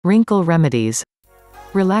Wrinkle remedies.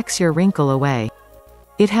 Relax your wrinkle away.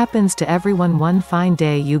 It happens to everyone. One fine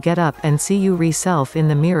day you get up and see yourself in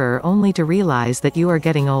the mirror only to realize that you are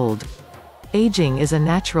getting old. Aging is a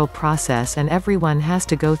natural process and everyone has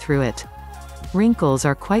to go through it. Wrinkles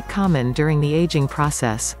are quite common during the aging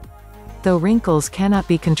process. Though wrinkles cannot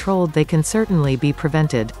be controlled, they can certainly be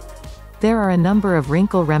prevented. There are a number of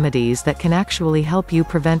wrinkle remedies that can actually help you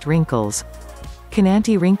prevent wrinkles. Can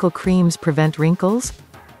anti-wrinkle creams prevent wrinkles?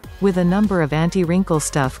 With a number of anti-wrinkle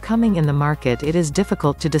stuff coming in the market, it is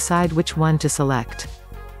difficult to decide which one to select.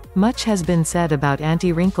 Much has been said about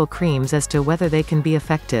anti-wrinkle creams as to whether they can be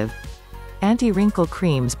effective. Anti-wrinkle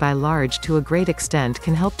creams by large to a great extent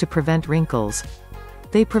can help to prevent wrinkles.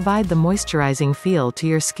 They provide the moisturizing feel to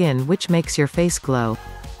your skin which makes your face glow.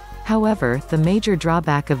 However, the major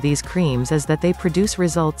drawback of these creams is that they produce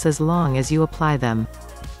results as long as you apply them.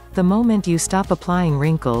 The moment you stop applying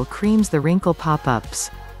wrinkle creams, the wrinkle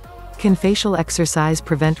pop-ups. Can facial exercise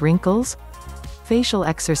prevent wrinkles? Facial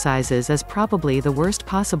exercises is probably the worst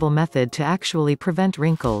possible method to actually prevent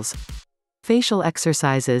wrinkles. Facial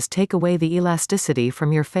exercises take away the elasticity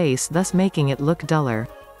from your face, thus making it look duller.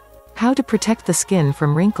 How to protect the skin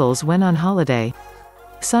from wrinkles when on holiday?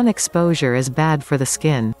 Sun exposure is bad for the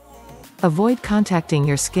skin. Avoid contacting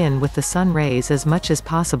your skin with the sun rays as much as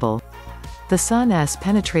possible. The sun's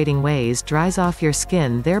penetrating waves dries off your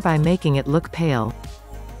skin, thereby making it look pale.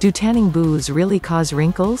 Do tanning booths really cause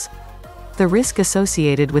wrinkles? The risk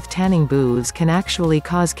associated with tanning booths can actually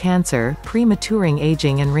cause cancer, prematuring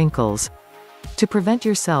aging and wrinkles. To prevent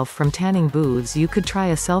yourself from tanning booths, you could try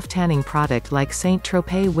a self-tanning product like Saint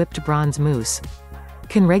Tropez Whipped Bronze Mousse.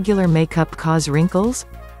 Can regular makeup cause wrinkles?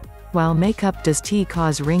 While makeup does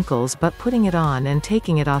cause wrinkles, but putting it on and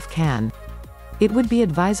taking it off can. It would be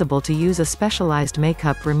advisable to use a specialized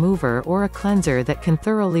makeup remover or a cleanser that can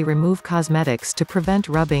thoroughly remove cosmetics to prevent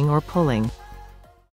rubbing or pulling.